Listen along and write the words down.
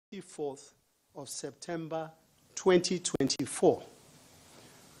24th of September 2024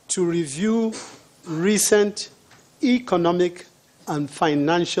 to review recent economic and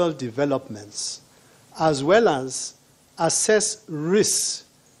financial developments, as well as assess risks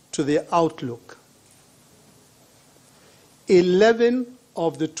to the outlook. 11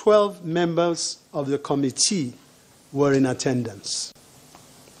 of the 12 members of the committee were in attendance.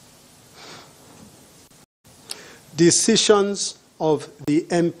 Decisions of the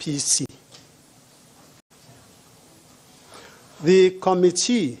MPC. The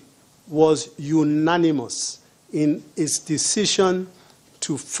committee was unanimous in its decision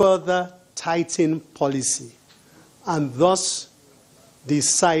to further tighten policy and thus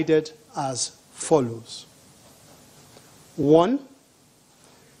decided as follows. 1.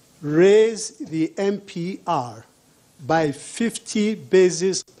 Raise the MPR by 50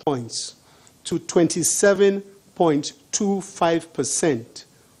 basis points to 27.25%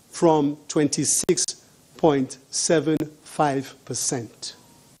 from 26.75%.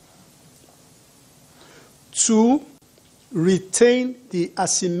 2. Retain the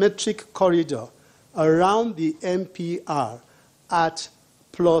asymmetric corridor around the MPR at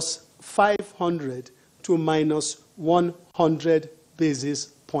plus 500 to minus 100 basis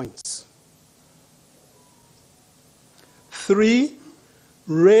points. 3.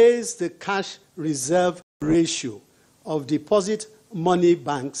 Raise the cash reserve ratio of deposit money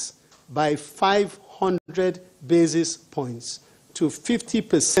banks by 500 basis points to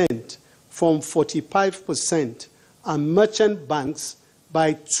 50% from 45%, and merchant banks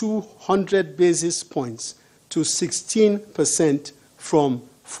by 200 basis points to 16% from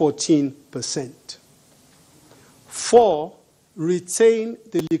 14%. 4. Retain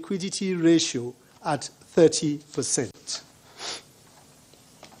the liquidity ratio at 30%.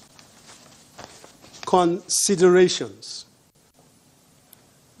 Considerations.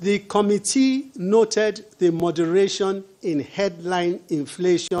 The committee noted the moderation in headline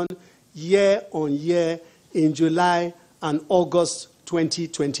inflation year on year in July and August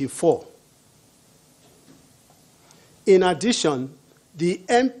 2024. In addition, the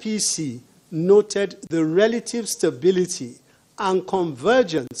MPC noted the relative stability and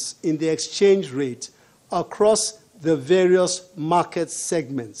convergence in the exchange rate across the various market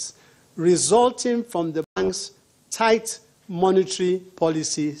segments, resulting from the bank's tight monetary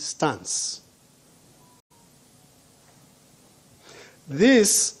policy stance.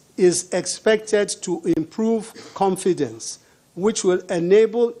 This is expected to improve confidence, which will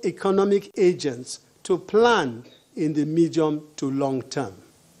enable economic agents to plan in the medium to long term.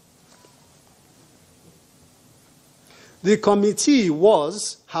 The committee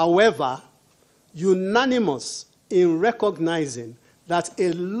was, however, unanimous in recognizing that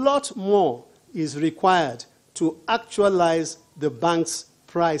a lot more is required to actualize the bank's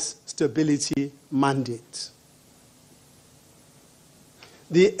price stability mandate.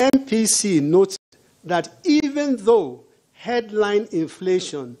 The MPC noted that even though headline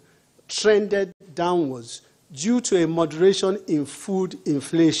inflation trended downwards due to a moderation in food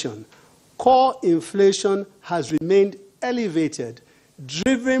inflation, core inflation has remained elevated,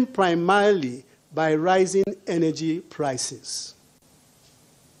 driven primarily by rising energy prices.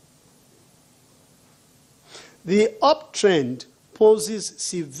 The uptrend poses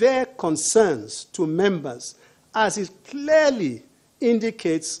severe concerns to members, as it clearly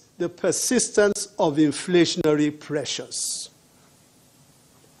indicates the persistence of inflationary pressures.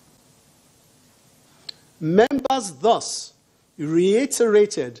 Members thus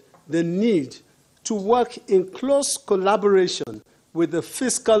reiterated the need to work in close collaboration with the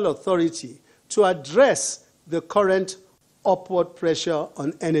fiscal authority to address the current upward pressure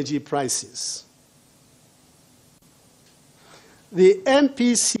on energy prices. The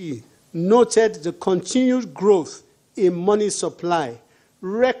MPC noted the continued growth in money supply,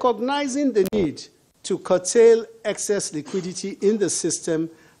 recognizing the need to curtail excess liquidity in the system,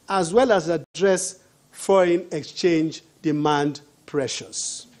 as well as address foreign exchange demand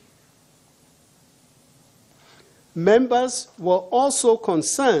pressures. Members were also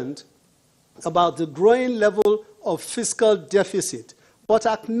concerned about the growing level of fiscal deficit, but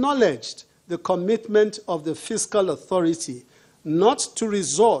acknowledged the commitment of the fiscal authority not to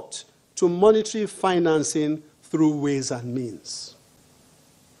resort to monetary financing through ways and means.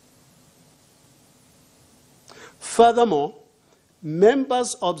 Furthermore,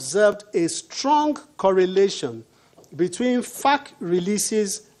 members observed a strong correlation between FAC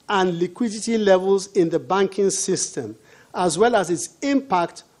releases and liquidity levels in the banking system, as well as its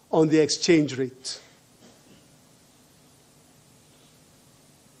impact on the exchange rate.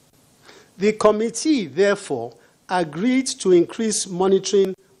 The committee, therefore, agreed to increase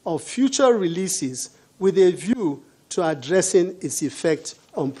monitoring of future releases with a view to addressing its effect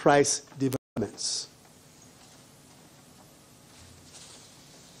on price developments.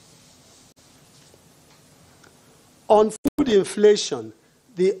 On food inflation,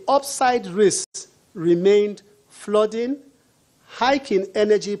 the upside risks remained flooding, hike in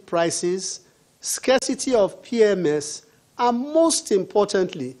energy prices, scarcity of PMS, and most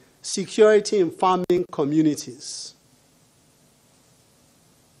importantly, security in farming communities.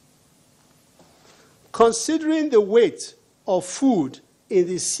 Considering the weight of food in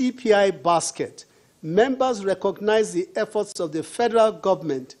the CPI basket, members recognize the efforts of the federal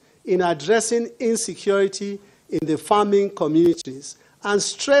government in addressing insecurity in the farming communities and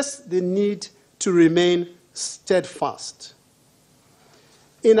stress the need to remain steadfast.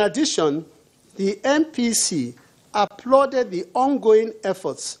 In addition, the MPC applauded the ongoing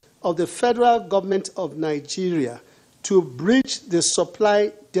efforts of the federal government of Nigeria to bridge the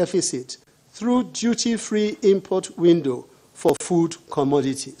supply deficit through duty-free import window for food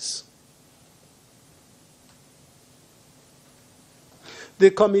commodities.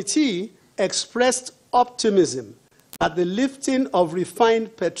 The committee expressed optimism that the lifting of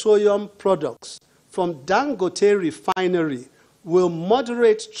refined petroleum products from Dangote refinery will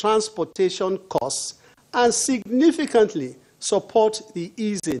moderate transportation costs and significantly support the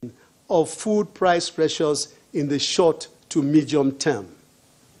easing of food price pressures in the short to medium term.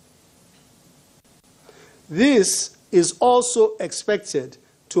 This is also expected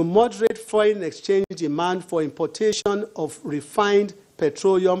to moderate foreign exchange demand for importation of refined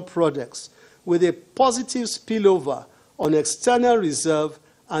petroleum products, with a positive spillover on external reserve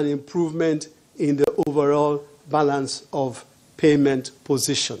and improvement in the overall balance of payment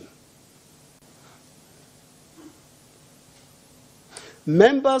position.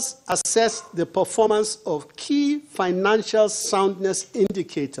 Members assessed the performance of key financial soundness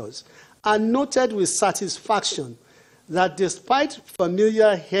indicators and noted with satisfaction that despite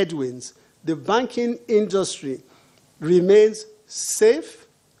familiar headwinds, the banking industry remains safe,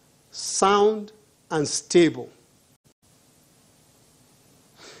 sound, and stable.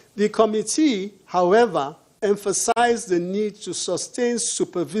 The committee, however, emphasized the need to sustain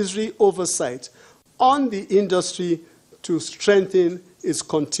supervisory oversight on the industry to strengthen its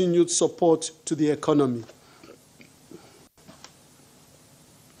continued support to the economy.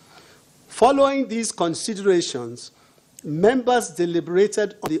 Following these considerations, members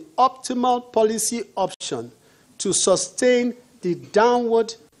deliberated on the optimal policy option to sustain the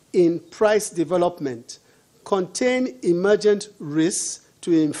downward in price development, contain emergent risks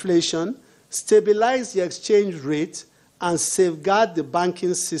to inflation, stabilize the exchange rate, and safeguard the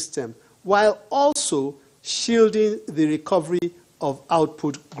banking system, while also shielding the recovery of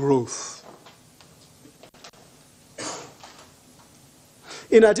output growth.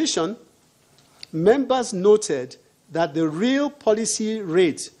 In addition, members noted that the real policy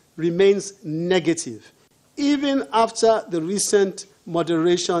rate remains negative, even after the recent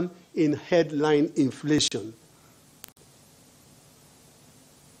moderation in headline inflation.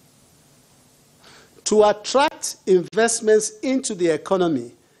 To attract investments into the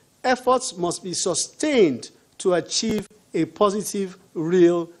economy, efforts must be sustained to achieve a positive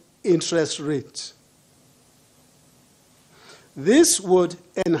real interest rate. This would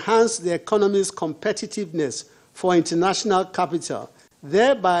enhance the economy's competitiveness for international capital,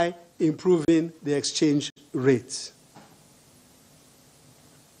 thereby improving the exchange rate.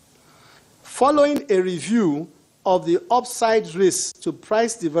 Following a review of the upside risks to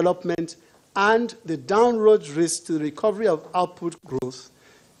price development and the downward risk to the recovery of output growth,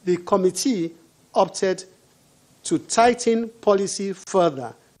 the committee opted to tighten policy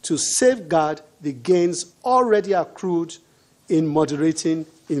further to safeguard the gains already accrued in moderating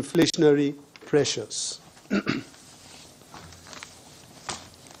inflationary pressures.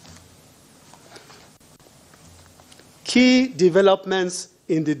 Key developments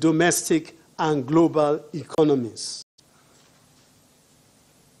in the domestic and global economies.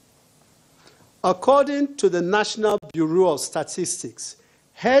 According to the National Bureau of Statistics,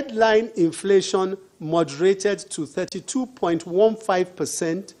 headline inflation moderated to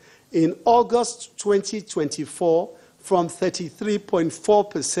 32.15% in August 2024 from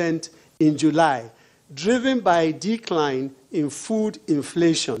 33.4% in July, driven by a decline in food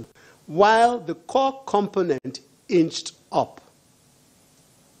inflation, while the core component inched up.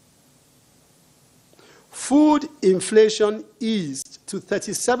 Food inflation eased to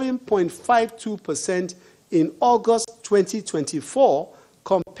 37.52% in August 2024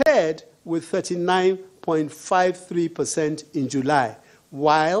 compared with 39.53% in July,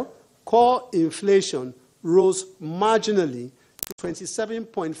 while core inflation rose marginally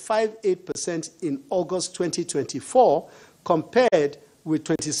 27.58% in August 2024, compared with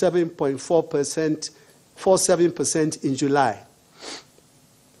 27.47% in July.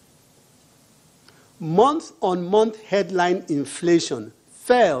 Month-on-month headline inflation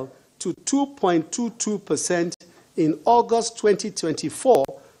fell to 2.22% in August 2024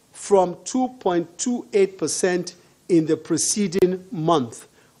 from 2.28% in the preceding month,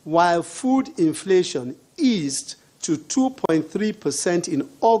 while food inflation eased to 2.3% in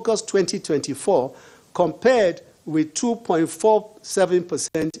August 2024 compared with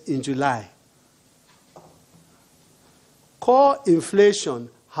 2.47% in July. Core inflation,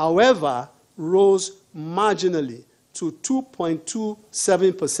 however, rose marginally to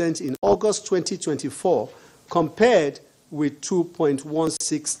 2.27% in August 2024 compared with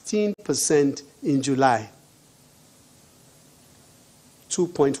 2.16% in July.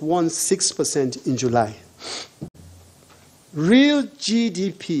 2.16% in July. Real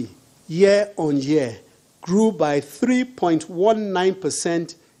GDP year-on-year grew by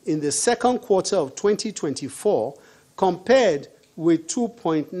 3.19% in the second quarter of 2024 compared with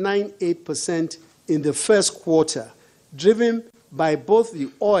 2.98% in the first quarter, driven by both the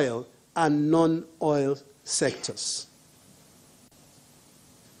oil and non-oil sectors.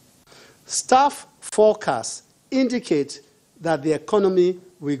 Staff forecasts indicate that the economy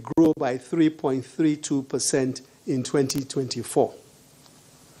will grow by 3.32% in 2024.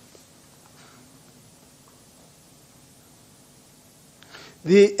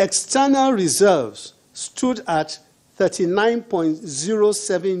 The external reserves stood at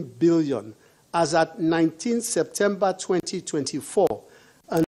 39.07 billion as at 19 September 2024,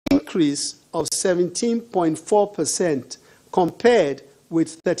 an increase of 17.4% compared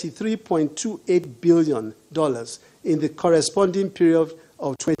with $33.28 billion in the corresponding period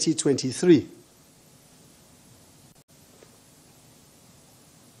of 2023.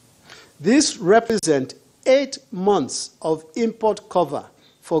 This represents 8 months of import cover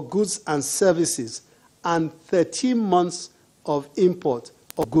for goods and services and 13 months of import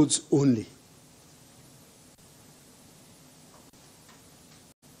of goods only.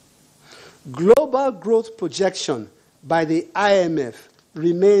 Global growth projection by the IMF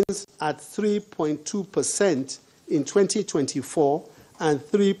remains at 3.2% in 2024 and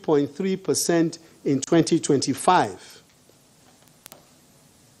 3.3% in 2025.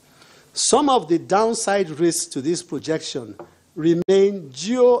 Some of the downside risks to this projection remain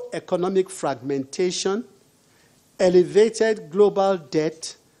geo-economic fragmentation, elevated global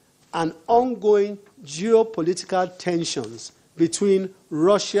debt, and ongoing geopolitical tensions between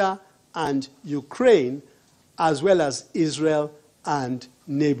Russia and Ukraine, as well as Israel and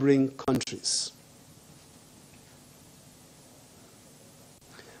neighboring countries.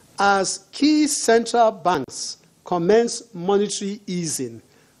 As key central banks commence monetary easing,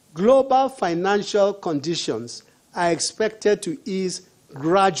 global financial conditions are expected to ease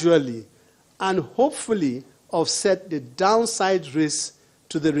gradually and hopefully offset the downside risks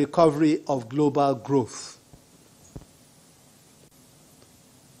to the recovery of global growth.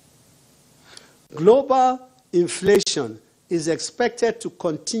 Global inflation is expected to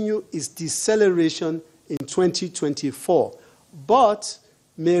continue its deceleration in 2024, but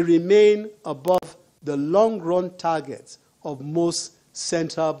may remain above the long-run targets of most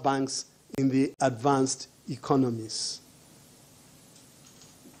central banks in the advanced economies.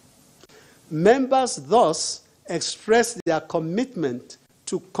 Members thus express their commitment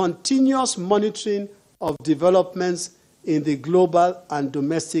to continuous monitoring of developments in the global and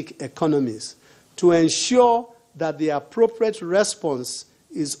domestic economies to ensure that the appropriate response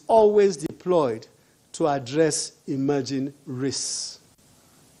is always deployed to address emerging risks.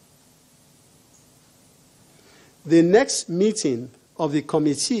 The next meeting of the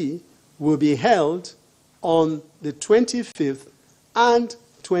committee will be held on the 25th and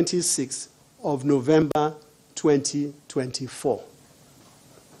 26th of November 2024.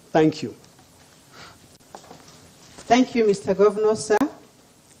 Thank you. Thank you, Mr. Governor, sir.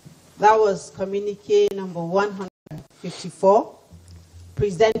 That was communique number 154,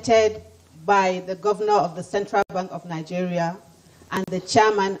 presented by the Governor of the Central Bank of Nigeria and the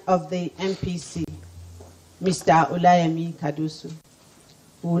Chairman of the MPC, Mr. Olayemi Kadusu.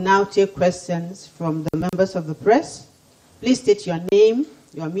 We will now take questions from the members of the press. Please state your name,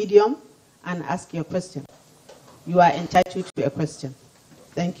 your medium, and ask your question. You are entitled to a question.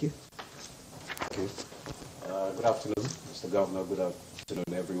 Thank you. Thank you. Good afternoon, Mr. Governor. Good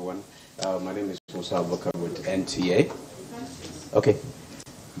afternoon, everyone. My name is Musa Abubakar with NTA. Okay.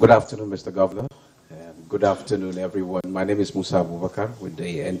 Good afternoon, Mr. Governor. Good afternoon, everyone. My name is Musa Abubakar with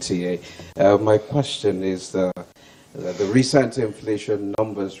the NTA. My question is, The recent inflation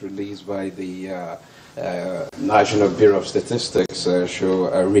numbers released by the National Bureau of Statistics show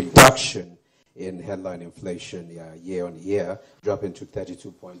a reduction in headline inflation year on year, dropping to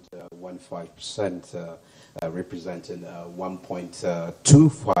 32.15%, representing a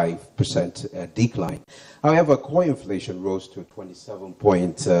 1.25% decline. However, core inflation rose to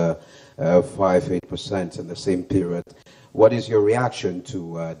 27.58% in the same period. What is your reaction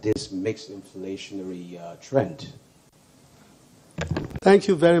to this mixed inflationary trend? Thank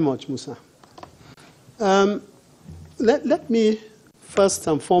you very much, Musa. Let me first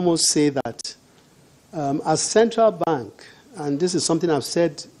and foremost say that as central bank, and this is something I've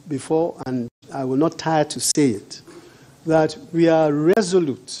said before and I will not tire to say it, that we are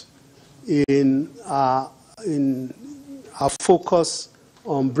resolute in our focus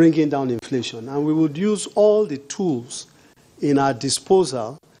on bringing down inflation, and we would use all the tools in our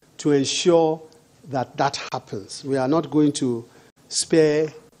disposal to ensure that that happens. We are not going to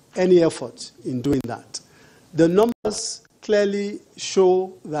spare any effort in doing that. The numbers clearly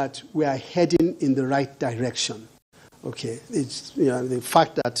show that we are heading in the right direction. Okay, it's, the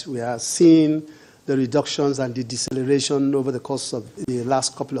fact that we are seeing the reductions and the deceleration over the course of the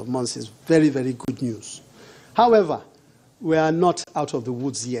last couple of months is very, very good news. However, we are not out of the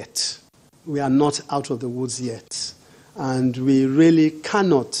woods yet. We are not out of the woods yet. And we really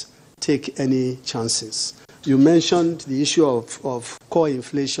cannot take any chances. You mentioned the issue of core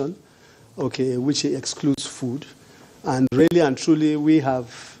inflation, okay, which excludes food. And really and truly, we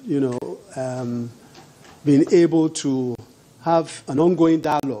have, been able to have an ongoing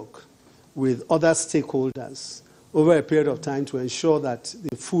dialogue with other stakeholders over a period of time to ensure that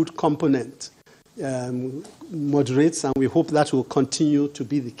the food component moderates, and we hope that will continue to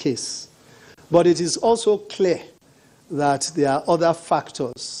be the case. But it is also clear that there are other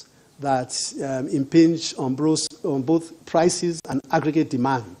factors that impinge on both prices and aggregate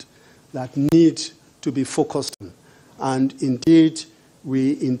demand that need to be focused on. And indeed,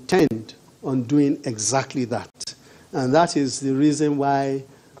 we intend on doing exactly that. And that is the reason why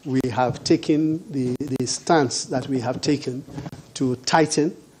we have taken the stance that we have taken to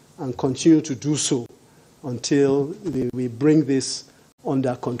tighten and continue to do so until we bring this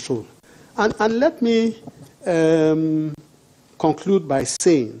under control. And let me conclude by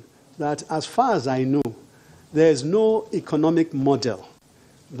saying that as far as I know, there is no economic model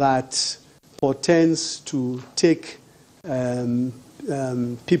that portends to take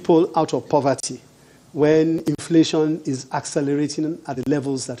people out of poverty when inflation is accelerating at the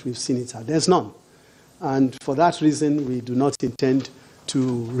levels that we've seen it at. There's none. And for that reason, we do not intend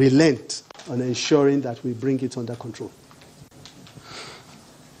to relent on ensuring that we bring it under control.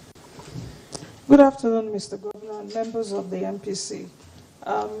 Good afternoon, Mr. Governor and members of the MPC.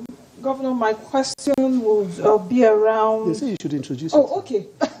 Governor, my question would be around... You say you should introduce yourself. Oh, okay.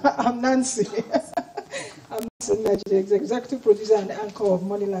 I'm Nancy. I'm Nancy, the executive producer and anchor of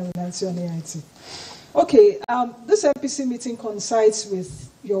Moneyline with Nancy on AIT. Okay, this MPC meeting coincides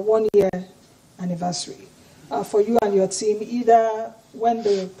with your one-year anniversary for you and your team, either when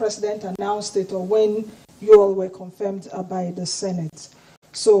the president announced it or when you all were confirmed by the Senate.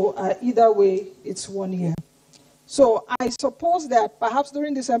 So either way, it's 1 year. So I suppose that perhaps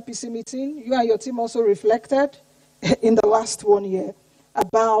during this MPC meeting, you and your team also reflected in the last 1 year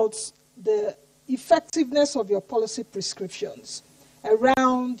about the effectiveness of your policy prescriptions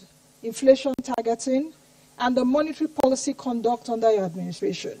around inflation targeting and the monetary policy conduct under your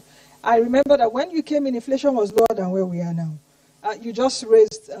administration. I remember that when you came in, inflation was lower than where we are now. You just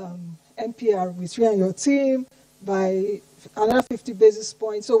raised NPR with you and your team by another 50 basis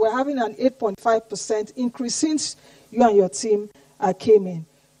points. So we're having an 8.5% increase since you and your team came in.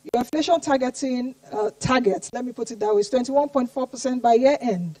 Your inflation targeting target, let me put it that way, is 21.4% by year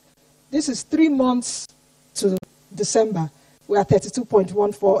end. This is 3 months to December. We are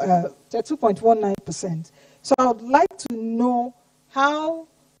 32.19%. So I would like to know, how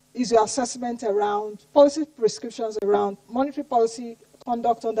is your assessment around policy prescriptions around monetary policy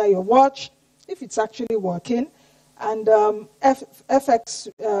conduct under your watch, if it's actually working, and FX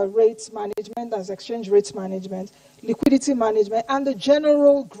rates management, as exchange rates management, liquidity management, and the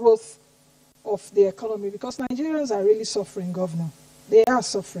general growth of the economy, because Nigerians are really suffering, Governor. They are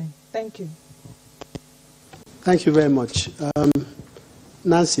suffering. Thank you. Thank you very much.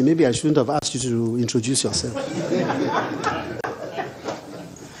 Nancy, maybe I shouldn't have asked you to introduce yourself.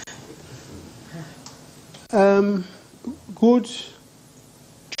 Good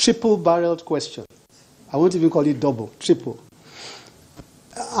triple-barreled question. I won't even call it double, triple.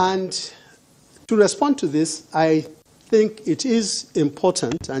 And to respond to this, I think it is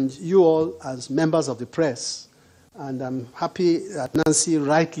important, and you all as members of the press And I'm happy that Nancy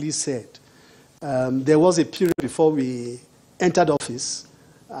rightly said there was a period before we entered office.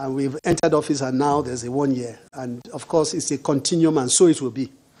 We've entered office and now there's a 1 year. And of course, it's a continuum and so it will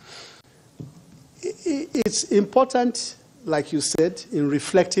be. It's important, like you said, in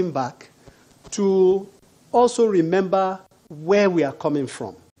reflecting back, to also remember where we are coming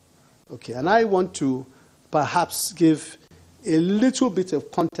from. Okay, and I want to perhaps give a little bit of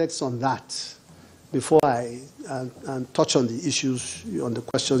context on that before I touch on the issues, on the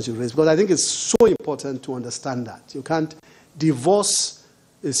questions you raised, because I think it's so important to understand that. You can't divorce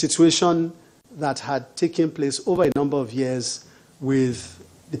a situation that had taken place over a number of years with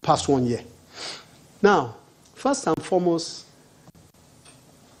the past 1 year. Now, first and foremost,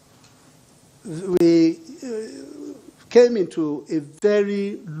 we came into a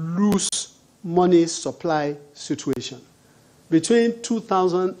very loose money supply situation. Between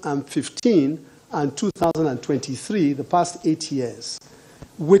 2015 and 2023, the past 8 years,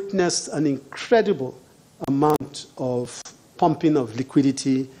 witnessed an incredible amount of pumping of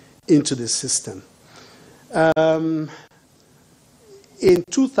liquidity into the system. In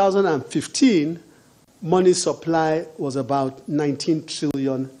 2015, money supply was about 19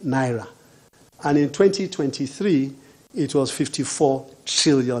 trillion naira. And in 2023, it was 54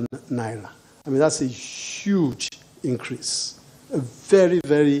 trillion naira. I mean, that's a huge increase, a very,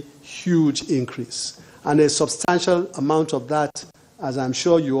 very huge increase. And a substantial amount of that, as I'm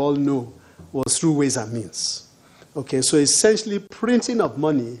sure you all know, was through ways and means. Okay, so essentially printing of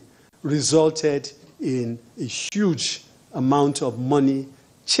money resulted in a huge amount of money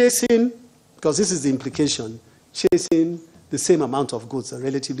chasing, because this is the implication, chasing the same amount of goods, a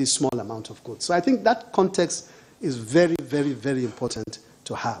relatively small amount of goods. So I think that context is very, very, very important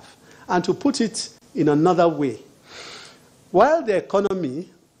to have. And to put it in another way, while the economy,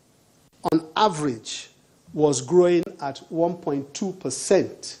 on average, was growing at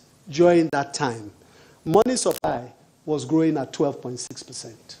 1.2% during that time, money supply was growing at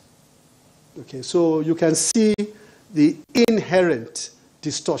 12.6%. Okay, so you can see the inherent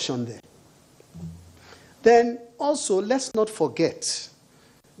distortion there. Then also, let's not forget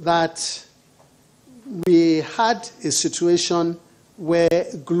that we had a situation where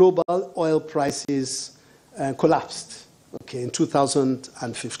global oil prices collapsed, okay, in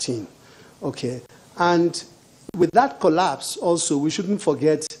 2015. Okay, and with that collapse also, we shouldn't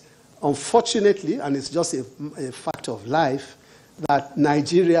forget, unfortunately, and it's just a fact of life, that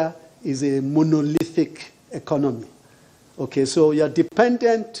Nigeria is a monolithic economy. Okay, so you're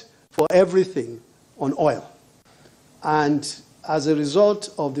dependent for everything on oil. And as a result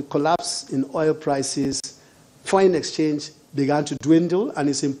of the collapse in oil prices, foreign exchange began to dwindle, and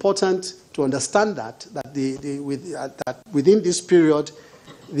it's important to understand that within this period,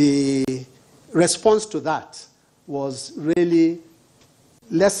 the response to that was really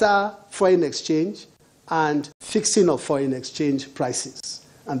lesser foreign exchange and fixing of foreign exchange prices.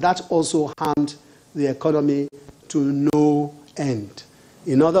 And that also harmed the economy to no end.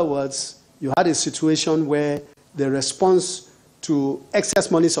 In other words, you had a situation where the response to excess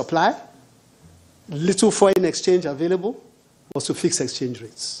money supply, little foreign exchange available, was to fix exchange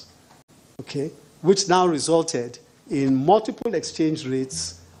rates, okay, which now resulted in multiple exchange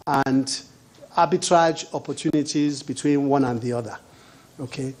rates and arbitrage opportunities between one and the other,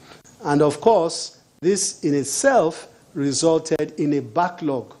 okay? And of course, this in itself resulted in a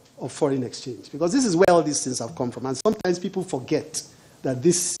backlog of foreign exchange, because this is where all these things have come from. And sometimes people forget that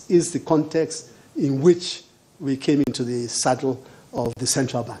this is the context in which we came into the saddle of the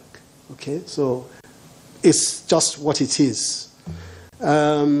central bank, okay? So it's just what it is.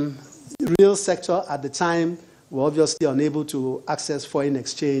 Real sector at the time were obviously unable to access foreign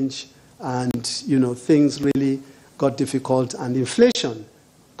exchange, and you know, things really got difficult, and inflation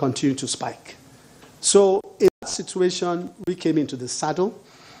continued to spike. So in that situation, we came into the saddle,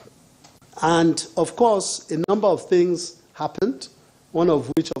 and of course, a number of things happened, one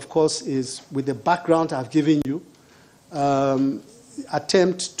of which, of course, is with the background I've given you,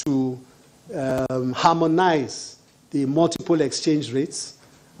 attempt to harmonize the multiple exchange rates,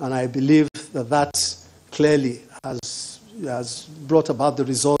 and I believe that that clearly has brought about the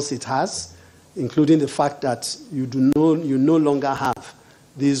results it has, including the fact that you no longer have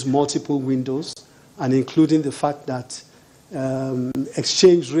these multiple windows, and including the fact that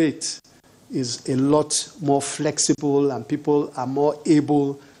exchange rate is a lot more flexible and people are more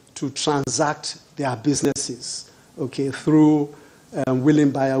able to transact their businesses, okay, through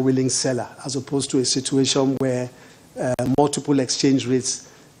willing buyer, willing seller, as opposed to a situation where multiple exchange rates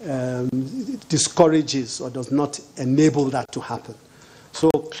discourages or does not enable that to happen. So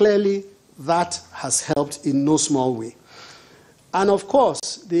clearly, that has helped in no small way. And of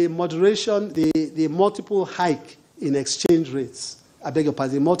course, the moderation, the multiple hike in exchange rates, I beg your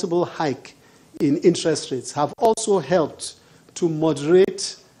pardon, the multiple hike in interest rates have also helped to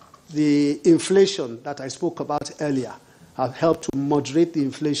moderate the inflation that I spoke about earlier, have helped to moderate the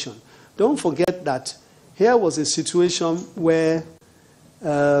inflation. Don't forget that here was a situation where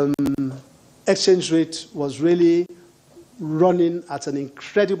exchange rate was really running at an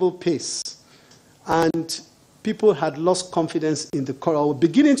incredible pace, and people had lost confidence in the currency, or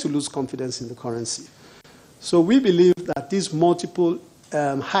beginning to lose confidence in the currency. So we believe that these multiple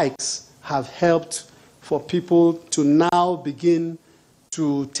hikes have helped for people to now begin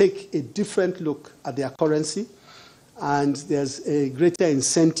to take a different look at their currency, and there's a greater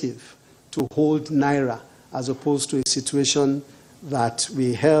incentive to hold Naira as opposed to a situation that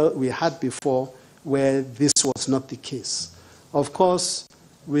we had before where this was not the case. Of course,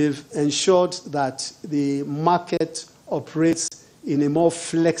 we've ensured that the market operates in a more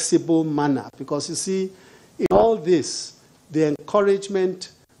flexible manner because, you see, in all this, the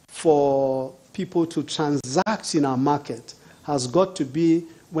encouragement for people to transact in our market has got to be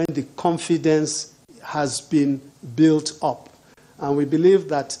when the confidence has been built up. And we believe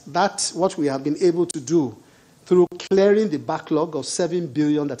that that's what we have been able to do through clearing the backlog of 7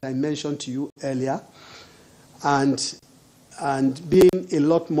 billion that I mentioned to you earlier, and being a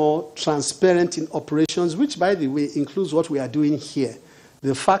lot more transparent in operations, which, by the way, includes what we are doing here.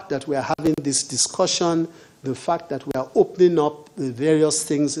 The fact that we are having this discussion, the fact that we are opening up the various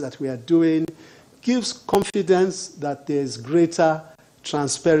things that we are doing, gives confidence that there is greater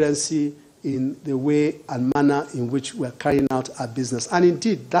transparency in the way and manner in which we are carrying out our business. And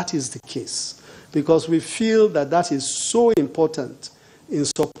indeed, that is the case, because we feel that that is so important in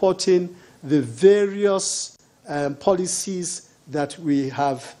supporting the various policies that we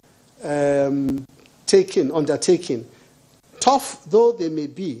have undertaken. Tough though they may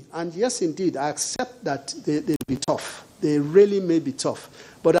be, and yes, indeed, I accept that they be tough. They really may be tough.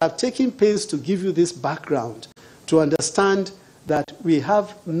 But I've taken pains to give you this background to understand that we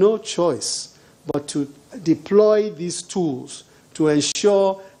have no choice but to deploy these tools to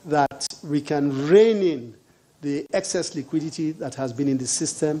ensure that we can rein in the excess liquidity that has been in the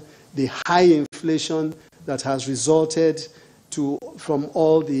system, the high inflation that has resulted from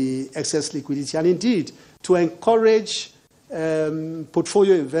all the excess liquidity, and indeed to encourage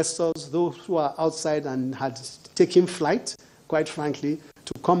portfolio investors, those who are outside and had taken flight, quite frankly,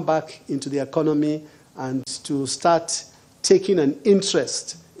 to come back into the economy and to start taking an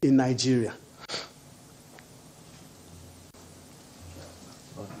interest in Nigeria.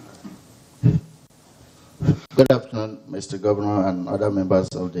 Good afternoon, Mr. Governor and other members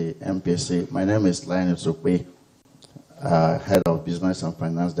of the MPC. My name is Linus Okwe, Head of Business and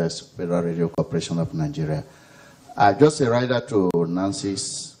Finance Desk, Federal Radio Corporation of Nigeria. Just a rider to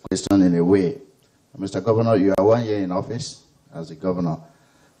Nancy's question in a way. Mr. Governor, you are 1 year in office as a governor.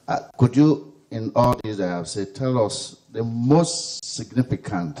 Could you, in all these I have said, tell us the most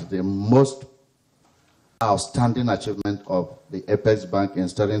significant, the most outstanding achievement of the Apex Bank in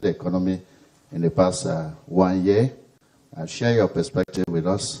starting the economy in the past 1 year? Share your perspective with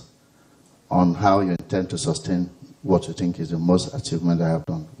us on how you intend to sustain what you think is the most achievement I have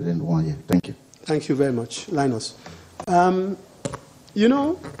done within 1 year. Thank you. Thank you very much, Linus. You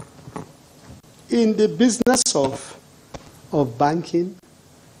know, in the business of banking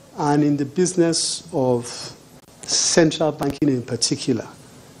and in the business of central banking in particular,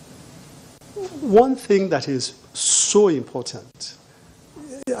 one thing that is so important,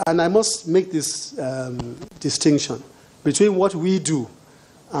 and I must make this distinction between what we do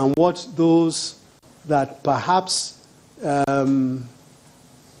and what those that perhaps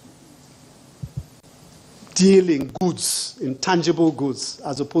deal in goods, in tangible goods,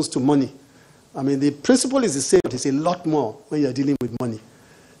 as opposed to money. I mean, the principle is the same, but it's a lot more when you're dealing with money.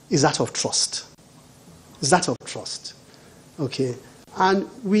 Is that of trust. Is that of trust. Okay. And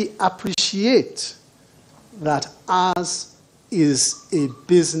we appreciate that ours is a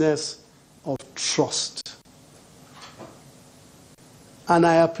business of trust. And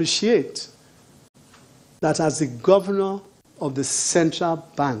I appreciate that as the governor of the central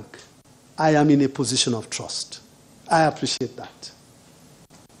bank, I am in a position of trust. I appreciate that.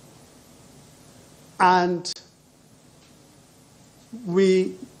 And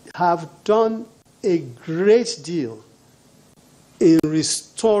we have done a great deal in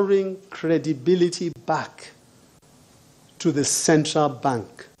restoring credibility back to the central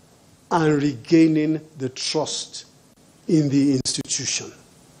bank and regaining the trust in the institution.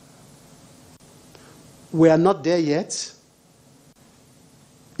 We are not there yet.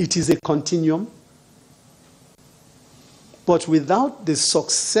 It is a continuum. But without the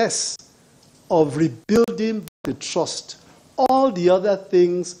success of rebuilding the trust, all the other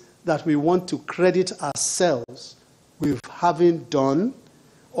things that we want to credit ourselves with having done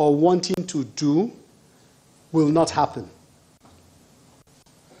or wanting to do will not happen.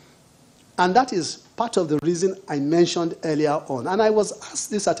 And that is part of the reason I mentioned earlier on. And I was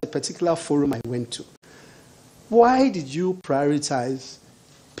asked this at a particular forum I went to. Why did you prioritize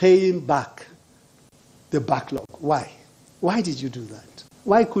paying back the backlog? Why? Why did you do that?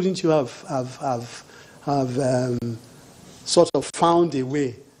 Why couldn't you have sort of found a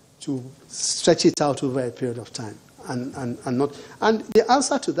way to stretch it out over a period of time and not? And the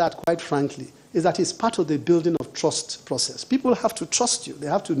answer to that, quite frankly, is that it's part of the building of trust process. People have to trust you. They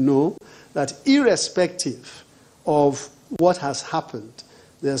have to know that irrespective of what has happened,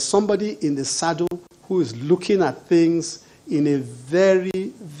 there's somebody in the saddle who is looking at things in a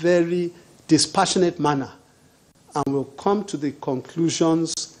very, very dispassionate manner and will come to the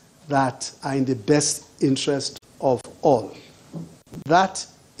conclusions that are in the best interest of all. That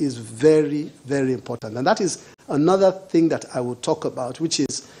is very, very important. And that is another thing that I will talk about, which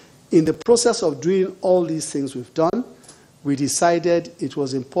is in the process of doing all these things we've done, we decided it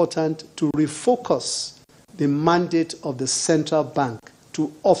was important to refocus the mandate of the central bank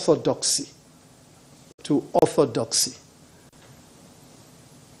to orthodoxy. To orthodoxy.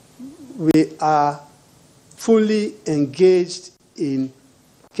 We are fully engaged in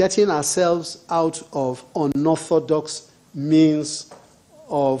getting ourselves out of unorthodox means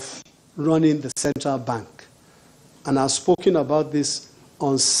of running the central bank. And I've spoken about this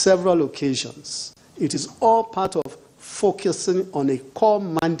on several occasions. It is all part of focusing on a core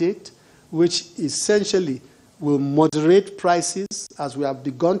mandate which essentially will moderate prices as we have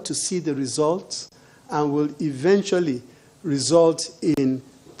begun to see the results and will eventually result in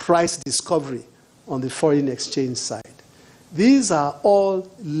price discovery on the foreign exchange side. These are all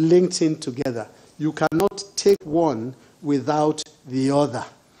linked in together. You cannot take one without the other.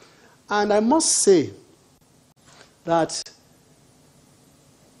 And I must say that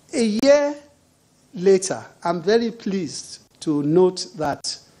a year later, I'm very pleased to note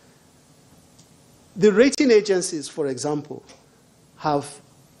that the rating agencies, for example, have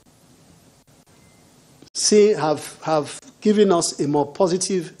given us a more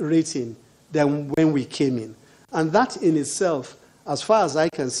positive rating than when we came in. And that in itself, as far as I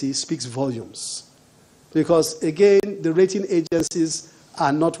can see, speaks volumes. Because again, the rating agencies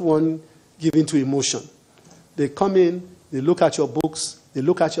are not one given to emotion. They come in, they look at your books, they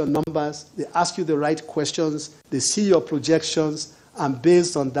look at your numbers, they ask you the right questions, they see your projections, and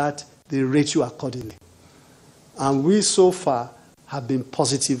based on that, they rate you accordingly. And we so far have been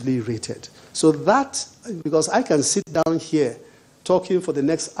positively rated. So that, because I can sit down here talking for the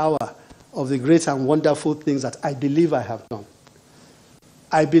next hour of the great and wonderful things that I believe I have done.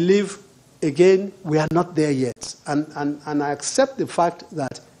 I believe, again, we are not there yet. And I accept the fact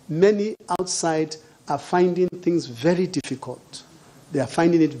that many outside are finding things very difficult. They are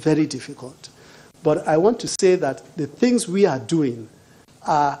finding it very difficult. But I want to say that the things we are doing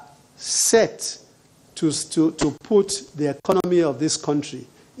are set to put the economy of this country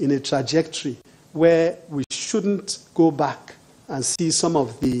in a trajectory where we shouldn't go back and see some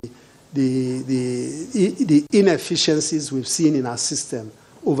of the inefficiencies we've seen in our system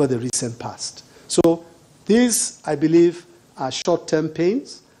over the recent past. So these, I believe, are short-term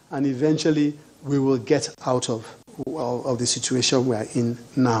pains, and eventually we will get out of the situation we are in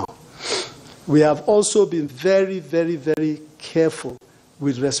now. We have also been very, very, very careful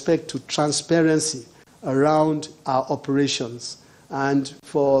with respect to transparency around our operations. And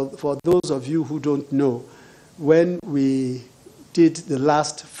for those of you who don't know, when we did the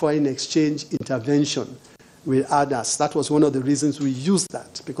last foreign exchange intervention with others, that was one of the reasons we used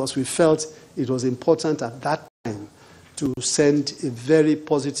that, because we felt it was important at that time to send a very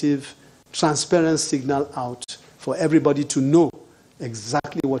positive, transparent signal out for everybody to know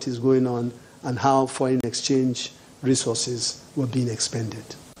exactly what is going on and how foreign exchange resources were being expended.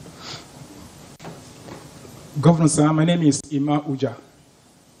 Governor, sir, my name is Ima Uja.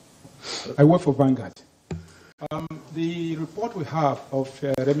 I work for Vanguard. The report we have of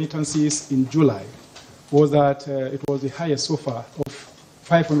remittances in July was that it was the highest so far of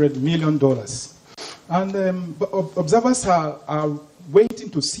 $500 million. And observers are waiting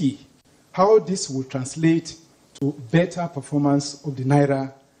to see how this will translate to better performance of the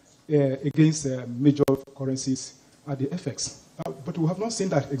Naira against major currencies at the FX. But we have not seen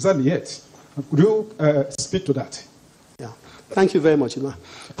that exactly yet. Could you speak to that? Yeah. Thank you very much, Ima.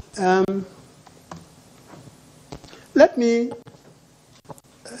 Let me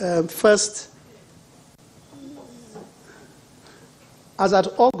First, as at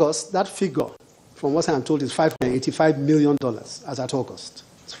August, that figure, from what I'm told, is $585 million as at August.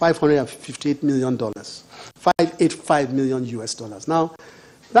 It's $558 million, $585 million US dollars. Now,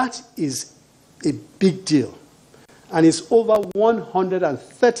 that is a big deal, and it's over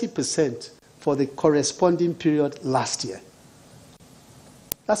 130% for the corresponding period last year.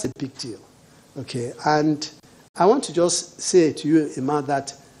 That's a big deal, okay? And I want to just say to you, Emma,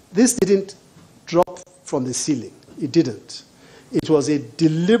 that this didn't drop from the ceiling. It didn't. It was a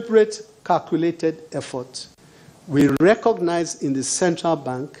deliberate, calculated effort. We recognized in the central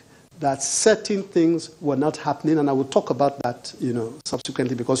bank that certain things were not happening, and I will talk about that,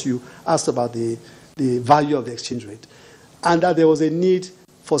 subsequently, because you asked about the value of the exchange rate, and that there was a need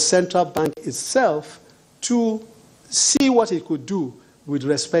for central bank itself to see what it could do with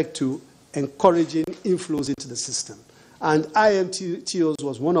respect to encouraging inflows into the system. And IMTOs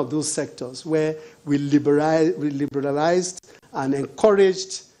was one of those sectors where we liberalized and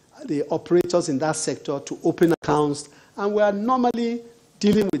encouraged the operators in that sector to open accounts, and we are normally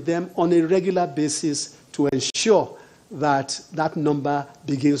dealing with them on a regular basis to ensure that that number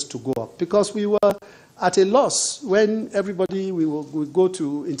begins to go up. Because we were at a loss when everybody would go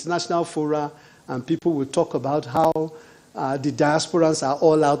to international fora and people would talk about how the diasporans are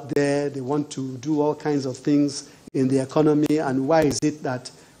all out there, they want to do all kinds of things in the economy, and why is it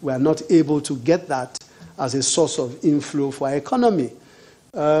that we are not able to get that as a source of inflow for our economy?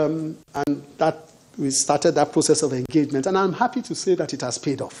 And that we started that process of engagement, and I'm happy to say that it has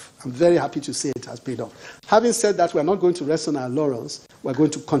paid off. I'm very happy to say it has paid off. Having said that, we're not going to rest on our laurels. We're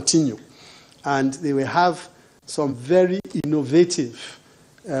going to continue. And they will have some very innovative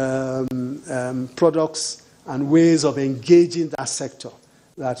products and ways of engaging that sector.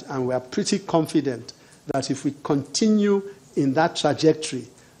 And we are pretty confident that if we continue in that trajectory,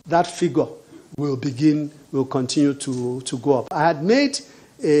 that figure will continue to go up. I had made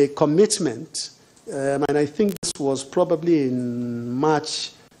a commitment, and I think this was probably in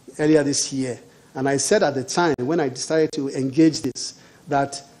March earlier this year, and I said at the time when I decided to engage this,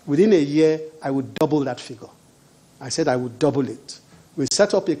 that within a year I would double that figure. I said I would double it. We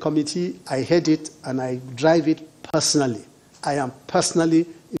set up a committee, I head it, and I drive it personally. I am personally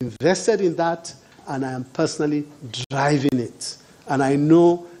invested in that, and I am personally driving it. And I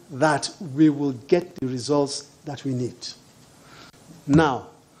know that we will get the results that we need. Now,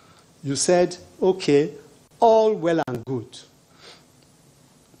 you said, okay, all well and good.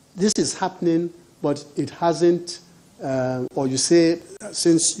 This is happening, but it hasn't, or you say,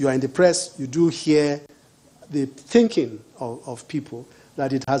 since you are in the press, you do hear the thinking of people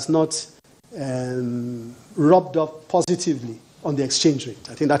that it has not rubbed up positively on the exchange rate.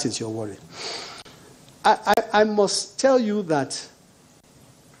 I think that is your worry. I must tell you that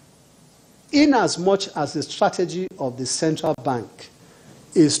in as much as the strategy of the central bank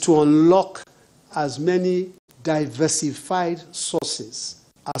is to unlock as many diversified sources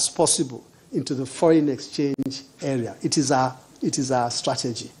as possible into the foreign exchange area, it is our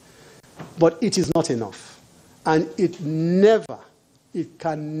strategy. But it is not enough. And it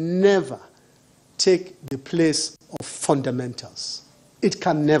can never take the place of fundamentals. It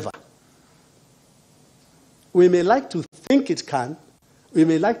can never. We may like to think it can, we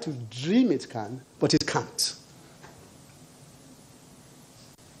may like to dream it can, but it can't.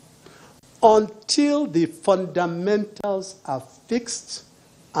 Until the fundamentals are fixed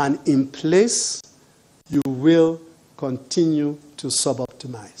and in place, you will continue to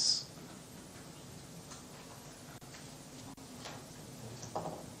suboptimize.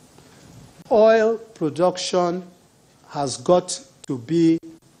 Oil production has got to be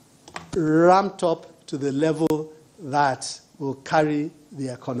ramped up to the level that will carry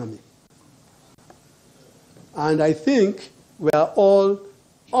the economy. And I think we are all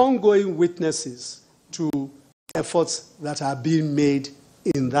ongoing witnesses to efforts that are being made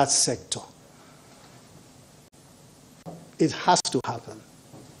in that sector. It has to happen.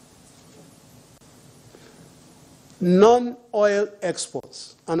 Non-oil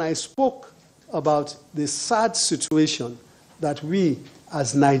exports, and I spoke about the sad situation that we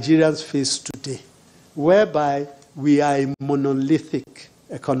as Nigerians face today, whereby we are a monolithic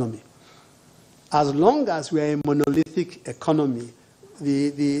economy. As long as we are a monolithic economy,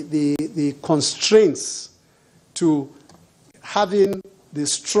 the constraints to having the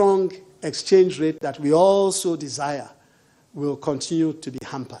strong exchange rate that we also desire will continue to be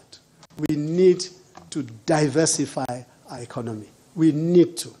hampered. We need to diversify our economy. We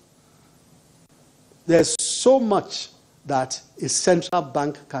need to. There's so much that a central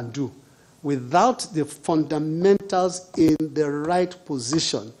bank can do, without the fundamentals in the right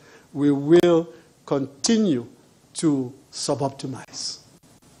position, we will continue to suboptimize.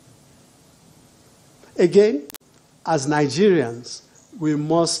 Again, as Nigerians, we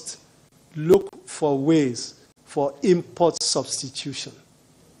must look for ways for import substitution.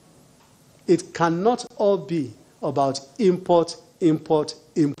 It cannot all be about import, import,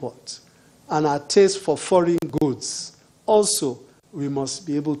 import. And our taste for foreign goods, also, we must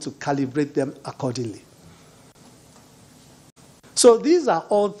be able to calibrate them accordingly. So these are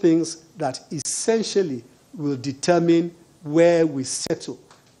all things that essentially will determine where we settle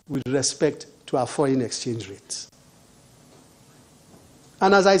with respect to our foreign exchange rates.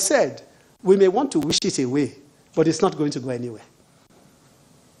 And as I said, we may want to wish it away, but it's not going to go anywhere.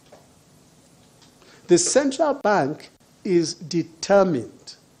 The central bank is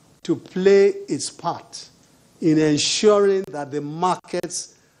determined to play its part in ensuring that the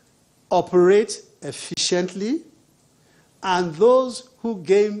markets operate efficiently, and those who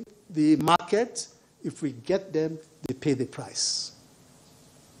game the market, if we get them, they pay the price.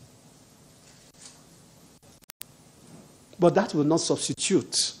 But that will not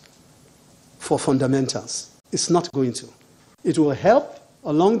substitute for fundamentals. It's not going to. It will help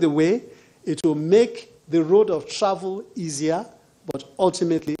along the way. It will make the road of travel easier, but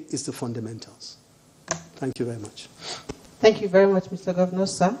ultimately it's the fundamentals. Thank you very much. Thank you very much, Mr. Governor,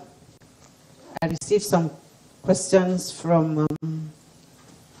 sir. I received some questions from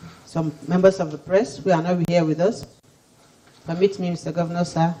some members of the press who are not here with us. Permit me, Mr. Governor,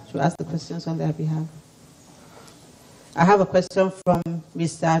 sir, to ask the questions on their behalf. I have a question from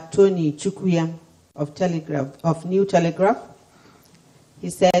Mr. Tony Chukwuyem of New Telegraph. He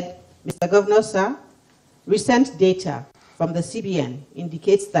said, Mr. Governor, sir, recent data from the CBN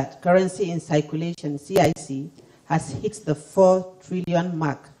indicates that currency in circulation, CIC, has hit the 4 trillion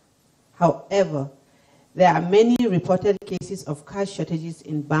mark. However, there are many reported cases of cash shortages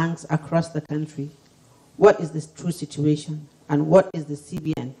in banks across the country. What is the true situation, and what is the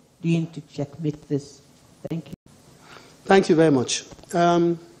CBN doing to checkmate this? Thank you. Thank you very much.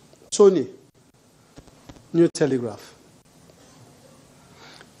 Tony, New Telegraph.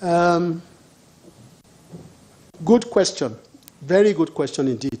 Good question. Very good question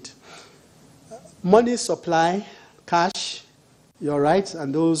indeed. Money supply, cash, you're right,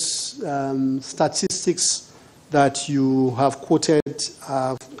 and those statistics that you have quoted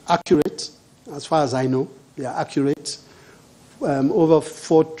are accurate, as far as I know. They are accurate. Over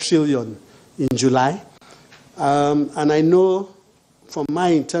 4 trillion in July. And I know from my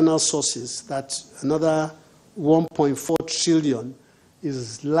internal sources that another 1.4 trillion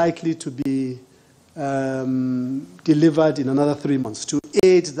is likely to be delivered in another 3 months to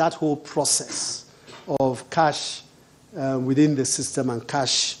aid that whole process of cash within the system and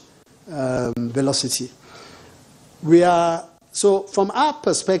cash velocity. So from our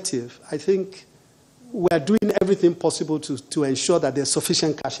perspective, I think we are doing everything possible to ensure that there's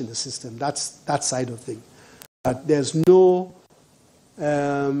sufficient cash in the system. That's that side of things. But there's no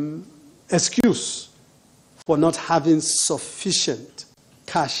excuse for not having sufficient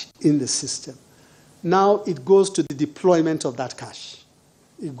cash in the system. Now it goes to the deployment of that cash.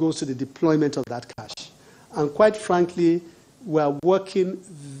 It goes to the deployment of that cash. And quite frankly, we are working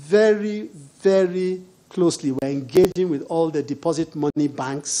very, very closely. We're engaging with all the deposit money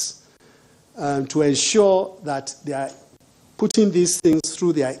banks to ensure that they are putting these things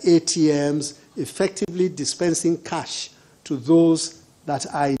through their ATMs, effectively dispensing cash to those that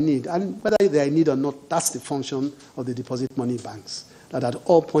are in need. And whether they are in need or not, that's the function of the deposit money banks. That at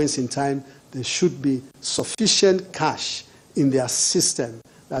all points in time, there should be sufficient cash in their system,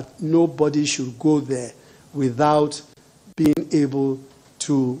 that nobody should go there without being able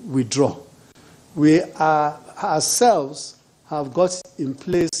to withdraw. We ourselves have got in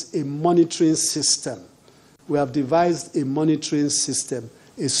place a monitoring system. We have devised a monitoring system,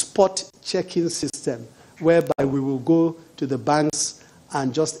 a spot checking system, whereby we will go to the banks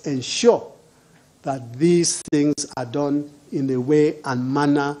and just ensure that these things are done in the way and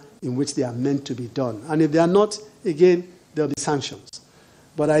manner in which they are meant to be done. And if they are not, again, there will be sanctions.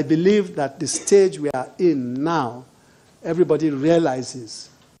 But I believe that the stage we are in now, everybody realizes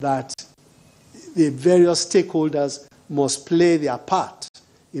that the various stakeholders must play their part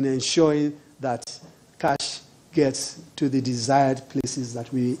in ensuring that cash gets to the desired places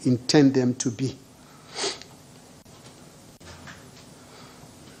that we intend them to be.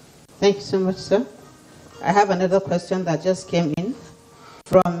 Thank you so much, sir. I have another question that just came in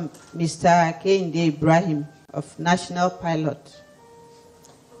from Mr. Kehinde Ibrahim of National Pilot.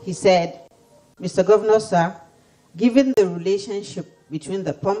 He said, Mr. Governor, sir, given the relationship between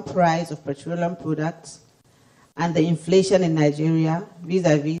the pump price of petroleum products and the inflation in Nigeria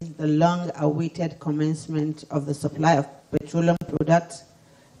vis-à-vis the long-awaited commencement of the supply of petroleum products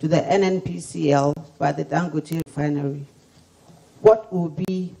to the NNPCL by the Dangote refinery? What will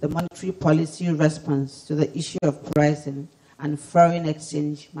be the monetary policy response to the issue of pricing and foreign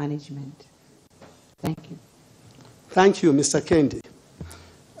exchange management? Thank you. Thank you, Mr. Kendi.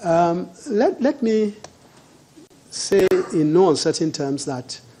 Let me say in no uncertain terms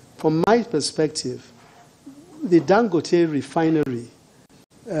that, from my perspective, the Dangote refinery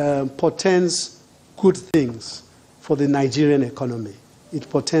portends good things for the Nigerian economy. It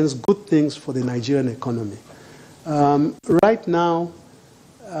portends good things for the Nigerian economy. Right now,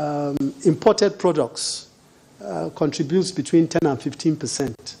 imported products contributes between 10 and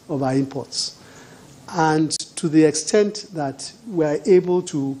 15% of our imports. And to the extent that we're able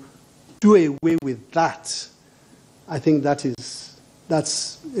to do away with that, I think that's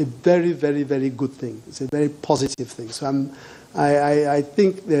a very, very, very good thing. It's a very positive thing. So I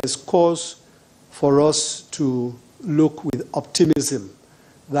think there's cause for us to look with optimism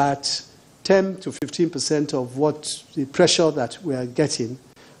that 10 to 15% of what the pressure that we are getting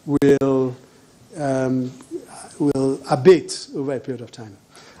will abate over a period of time.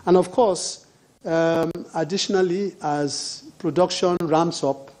 And of course, additionally, as production ramps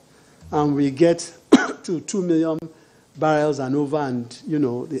up and we get to 2 million barrels and over, and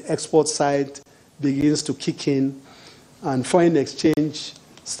the export side begins to kick in and foreign exchange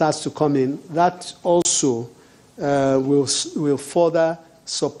starts to come in, that also will further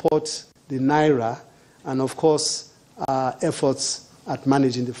support the Naira and, of course, our efforts at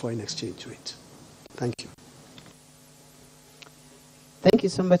managing the foreign exchange rate. Thank you. Thank you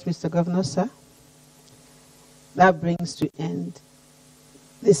so much, Mr. Governor, sir. That brings to end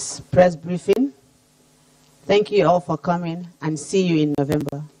this press briefing. Thank you all for coming, and see you in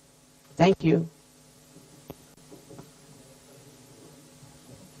November. Thank you.